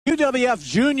UWF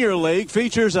Junior League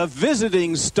features a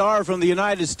visiting star from the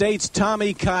United States,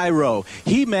 Tommy Cairo.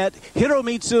 He met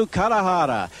Hiromitsu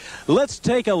Katahara. Let's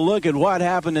take a look at what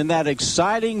happened in that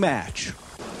exciting match.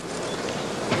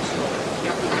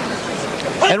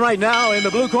 And right now, in the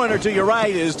blue corner to your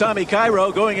right is Tommy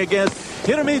Cairo going against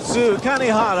Hiromitsu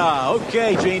Kanehara.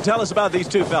 Okay, Gene, tell us about these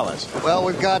two fellas. Well,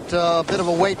 we've got a bit of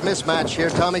a weight mismatch here.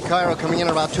 Tommy Cairo coming in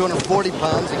at about 240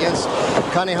 pounds against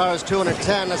Kanehara's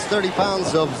 210. That's 30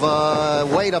 pounds of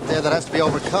weight up there that has to be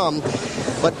overcome.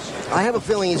 But I have a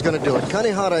feeling he's going to do it.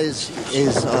 Kanehara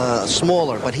is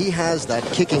smaller, but he has that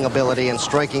kicking ability and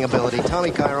striking ability.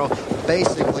 Tommy Cairo,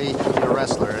 basically a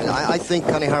wrestler. I think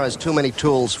Kanehara has too many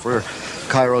tools for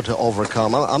Cairo to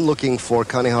overcome. I'm looking for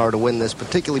Kanehara to win this,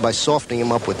 particularly by softening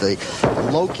him up with the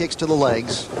low kicks to the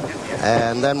legs,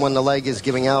 and then when the leg is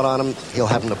giving out on him, he'll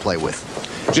have him to play with.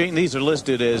 Gene, these are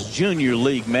listed as Junior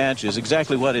League matches.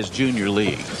 Exactly what is Junior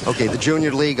League? Okay, the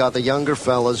Junior League are the younger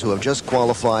fellas who have just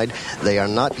qualified. They are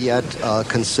not yet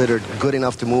considered good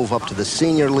enough to move up to the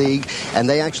Senior League, and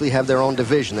they actually have their own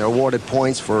division. They're awarded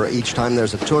points for each time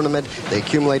there's a tournament. They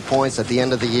accumulate points at the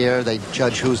end of the year. They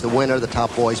judge who's the winner. The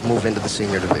top boys move into the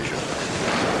Senior Division.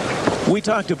 We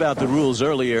talked about the rules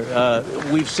earlier.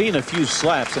 We've seen a few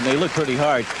slaps, and they look pretty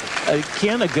hard.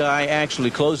 Can a guy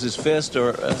actually close his fist,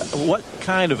 or what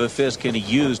kind of a fist can he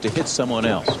use to hit someone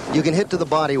else? You can hit to the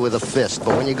body with a fist,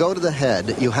 but when you go to the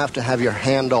head, you have to have your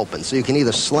hand open. So you can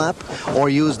either slap or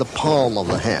use the palm of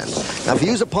the hand. Now, if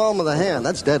you use the palm of the hand,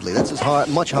 that's deadly. That's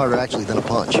much harder, actually, than a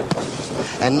punch.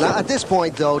 And at this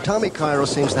point, though, Tommy Cairo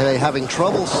seems to be having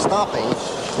trouble stopping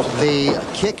the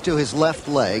kick to his left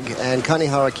leg, and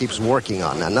Kanehara keeps working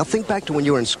on that. Now think back to when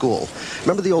you were in school.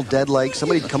 Remember the old dead leg?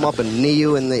 Somebody'd come up and knee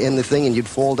you in the thing and you'd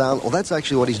fall down? Well, that's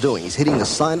actually what he's doing. He's hitting the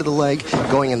side of the leg,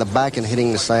 going in the back and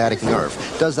hitting the sciatic nerve.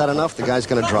 Does that enough, the guy's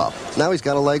going to drop. Now he's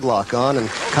got a leg lock on, and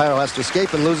Cairo has to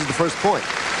escape and loses the first point.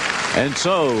 And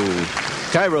so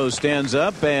Cairo stands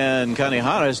up and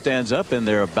Kanehara stands up, and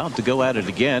they're about to go at it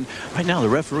again. Right now the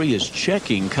referee is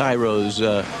checking Cairo's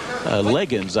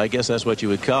leggings, I guess that's what you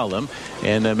would call them,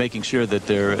 and making sure that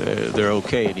they're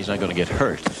okay and he's not going to get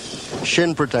hurt.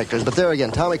 Shin protectors. But there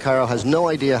again, Tommy Cairo has no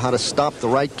idea how to stop the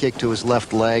right kick to his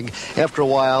left leg. After a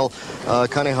while,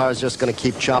 Kanehara is just going to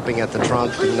keep chopping at the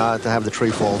trunk to have the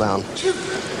tree fall down.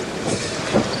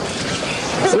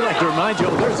 We'd like to remind you,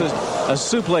 there's a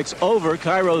suplex over.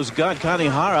 Cairo's got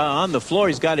Kanehara on the floor.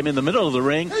 He's got him in the middle of the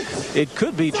ring. It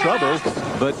could be trouble,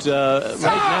 but right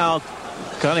now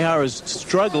Kanehara is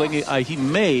struggling. He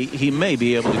may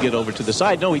be able to get over to the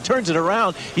side. No, he turns it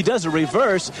around. He does a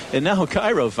reverse, and now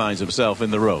Cairo finds himself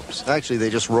in the ropes. Actually, they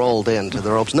just rolled into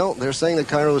the ropes. No, they're saying that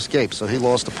Cairo escaped, so he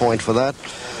lost a point for that.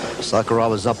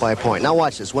 Sakuragawa's up by a point. Now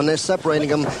watch this. When they're separating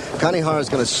him, Kanehara is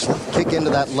going to kick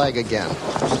into that leg again.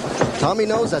 Tommy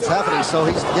knows that's happening, so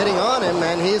he's getting on him,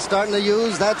 and he's starting to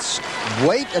use that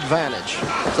weight advantage.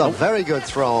 It's a very good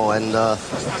throw, and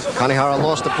Kanehara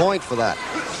lost a point for that.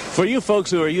 For you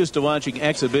folks who are used to watching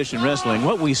exhibition wrestling,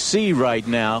 what we see right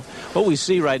now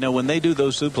when they do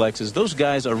those suplexes, those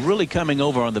guys are really coming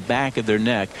over on the back of their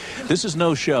neck. This is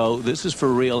no show. This is for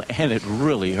real, and it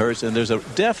really hurts. And there's a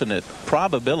definite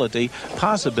possibility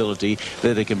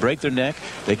that they can break their neck,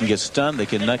 they can get stunned, they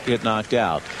can get knocked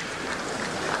out.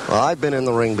 Well, I've been in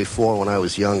the ring before when I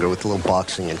was younger with a little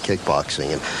boxing and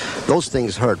kickboxing, and those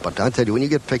things hurt. But I tell you, when you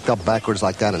get picked up backwards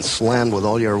like that and slammed with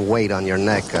all your weight on your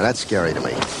neck, that's scary to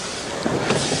me.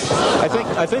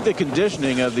 I think the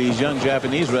conditioning of these young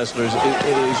Japanese wrestlers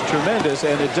is tremendous,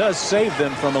 and it does save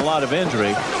them from a lot of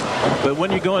injury. But when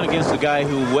you're going against a guy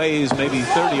who weighs maybe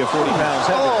 30 or 40 pounds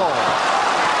heavy. Oh,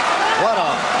 what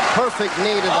a perfect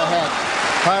knee to the head.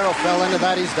 Cairo fell into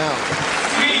that. He's down.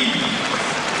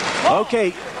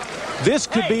 Okay. This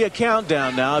could be a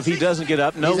countdown now if he doesn't get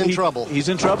up. No, he's in trouble. He's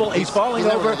in trouble. He's falling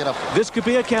over. This could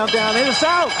be a countdown, and it's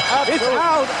out. Absolutely. It's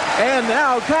out. And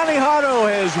now Kanehara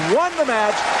has won the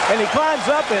match, and he climbs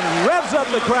up and revs up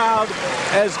the crowd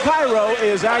as Cairo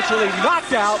is actually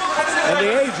knocked out, and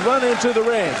the Aids run into the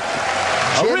ring.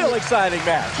 A real exciting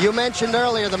match. You mentioned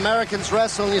earlier the Americans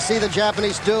wrestle, and you see the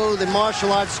Japanese do the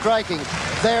martial arts striking.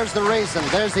 There's the reason.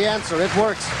 There's the answer. It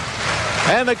works.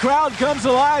 And the crowd comes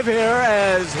alive here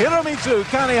as Hiromitsu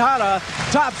Kanehara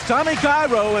tops Tommy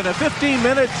Cairo in a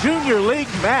 15-minute Junior League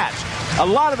match. A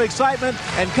lot of excitement,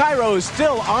 and Cairo is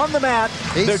still on the mat.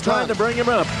 They're trying to bring him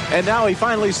up, and now he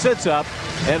finally sits up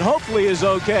and hopefully is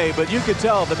okay, but you could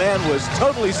tell the man was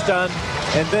totally stunned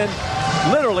and then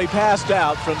literally passed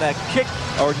out from that kick,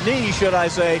 or knee, should I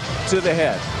say, to the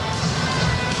head.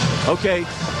 Okay,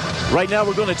 right now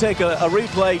we're going to take a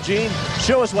replay, Gene.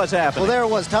 Show us what's happening. Well, there it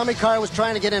was. Tommy Cairo was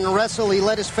trying to get in and wrestle. He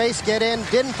let his face get in,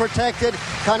 didn't protect it.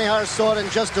 Kanehara saw it and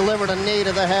just delivered a knee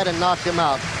to the head and knocked him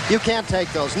out. You can't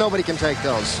take those. Nobody can take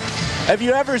those. Have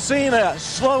you ever seen a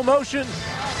slow motion?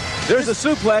 There's a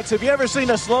suplex. Have you ever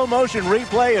seen a slow motion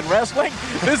replay in wrestling?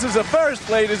 This is a first,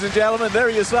 ladies and gentlemen.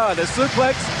 There you saw it, a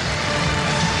suplex.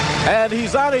 And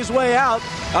he's on his way out.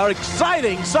 Our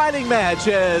exciting match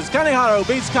as Kanehara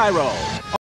beats Cairo.